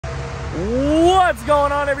What's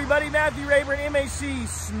going on, everybody? Matthew Rayburn, MHC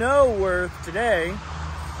Snowworth today.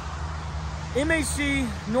 MHC,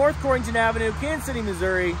 North Corrington Avenue, Kansas City,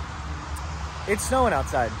 Missouri. It's snowing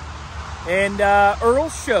outside. And Earl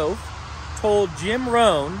Schoaf told Jim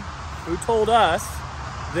Rohn, who told us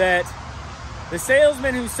that the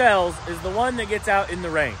salesman who sells is the one that gets out in the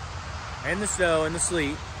rain and the snow and the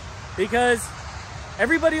sleet, because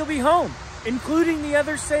everybody will be home, including the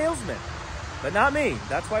other salesmen. But not me.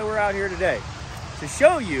 That's why we're out here today, to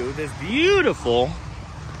show you this beautiful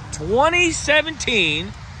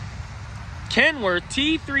 2017 Kenworth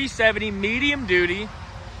T370 medium duty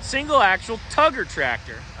single axle tugger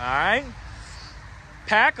tractor. All right,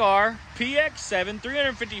 PACCAR PX7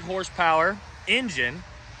 350 horsepower engine,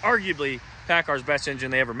 arguably PACCAR's best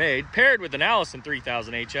engine they ever made, paired with an Allison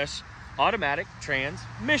 3000 HS automatic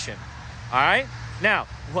transmission. All right, now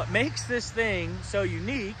what makes this thing so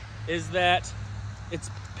unique is that it's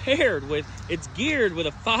geared with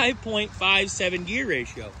a 5.57 gear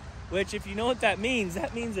ratio, which, if you know what that means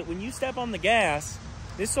that when you step on the gas,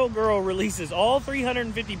 this old girl releases all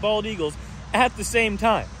 350 bald eagles at the same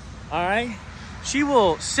time. All right, she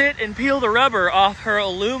will sit and peel the rubber off her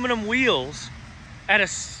aluminum wheels at a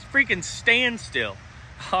freaking standstill.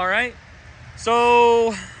 All right,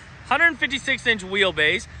 so 156-inch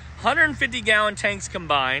wheelbase, 150-gallon tanks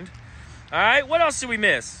combined. All right, what else did we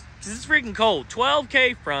miss? This is freaking cold.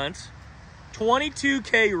 12K front,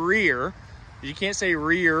 22K rear. You can't say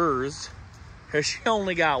rears because she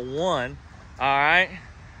only got one. All right,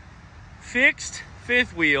 fixed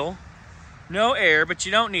fifth wheel, no air, but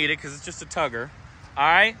you don't need it because it's just a tugger. All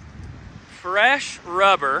right, fresh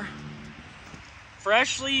rubber,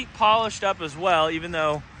 freshly polished up as well, even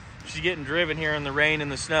though she's getting driven here in the rain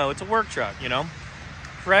and the snow. It's a work truck, you know.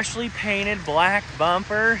 Freshly painted black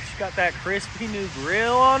bumper. She's got that crispy new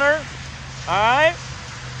grill on her. All right,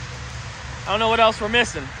 I don't know what else we're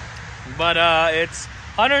missing, but it's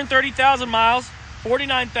 130,000 miles,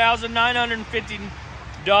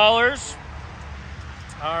 $49,950.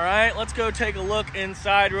 All right, let's go take a look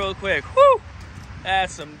inside real quick. Whoo,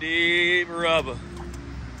 that's some deep rubber.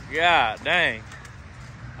 God dang.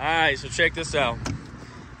 All right, so check this out.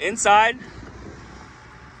 Inside,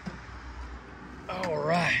 all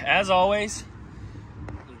right, as always,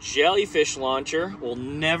 jellyfish launcher. Will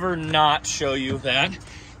never not show you that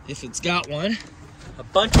if it's got one. A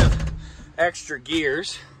bunch of extra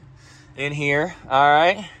gears in here. All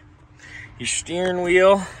right, your steering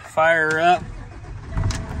wheel, fire up.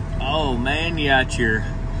 Oh man, you got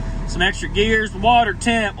some extra gears, water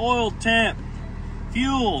temp, oil temp,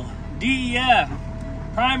 fuel, DEF,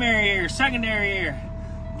 primary air, secondary air.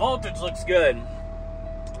 Voltage looks good.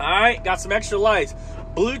 All right, got some extra lights.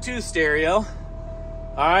 Bluetooth stereo. All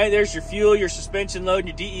right, there's your fuel, your suspension load,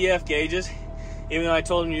 and your DEF gauges. Even though I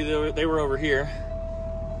told you they were over here.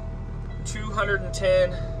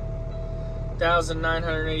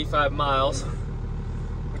 210,985 miles,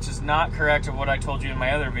 which is not correct of what I told you in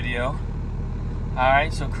my other video. All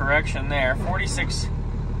right, so correction there.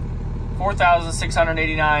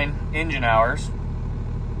 4,689 engine hours.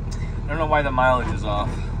 I don't know why the mileage is off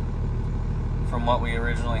from what we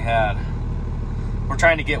originally had. We're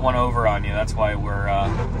trying to get one over on you. That's why we're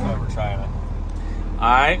trying it. All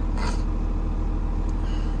right.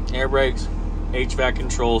 Air brakes, HVAC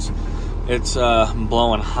controls. It's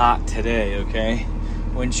blowing hot today, okay?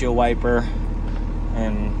 Windshield wiper.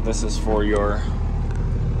 And this is for your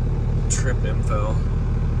trip info.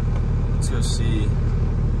 Let's go see.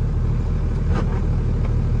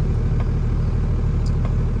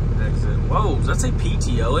 Exit. Whoa, does that say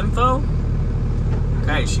PTO info?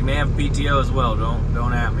 Okay, she may have PTO as well.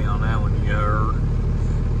 Don't at me on that one. Yurt.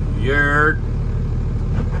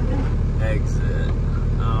 Exit.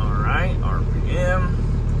 All right, RPM.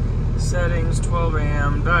 Settings, 12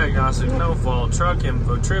 AM. Diagnostic, no fault. Truck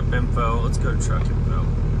info, trip info. Let's go to truck info.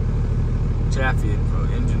 Chassis info,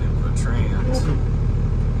 engine info, trans.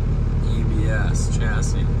 EBS,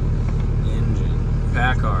 chassis. Engine.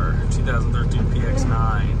 PACCAR, 2013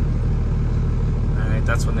 PX9. Alright,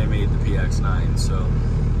 that's when they made the PX9, so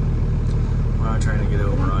we're not trying to get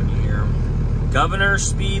over on you here. Governor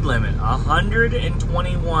speed limit,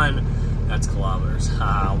 121. That's kilometers.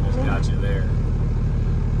 I almost got you there.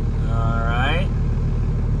 Alright.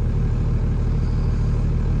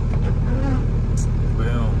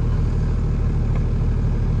 Boom.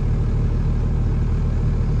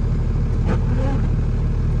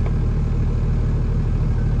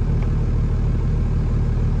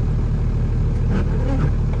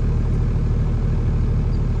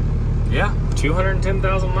 Yeah,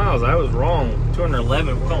 210,000 miles. I was wrong.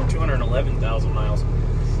 211. We're going 211,000 miles.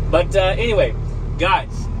 But anyway,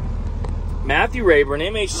 guys, Matthew Rayburn,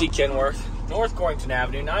 MHC Kenworth, North Corrington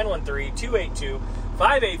Avenue,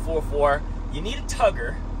 913-282-5844. You need a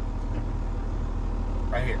tugger.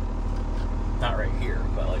 Right here. Not right here,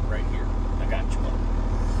 but like right here. I got you one.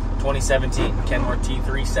 2017 Kenworth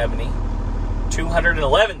T370.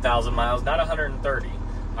 211,000 miles, not 130.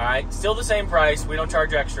 All right, still the same price. We don't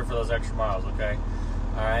charge extra for those extra miles, okay?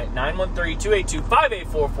 All right,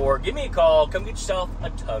 913-282-5844. Give me a call. Come get yourself a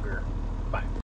tugger. Bye.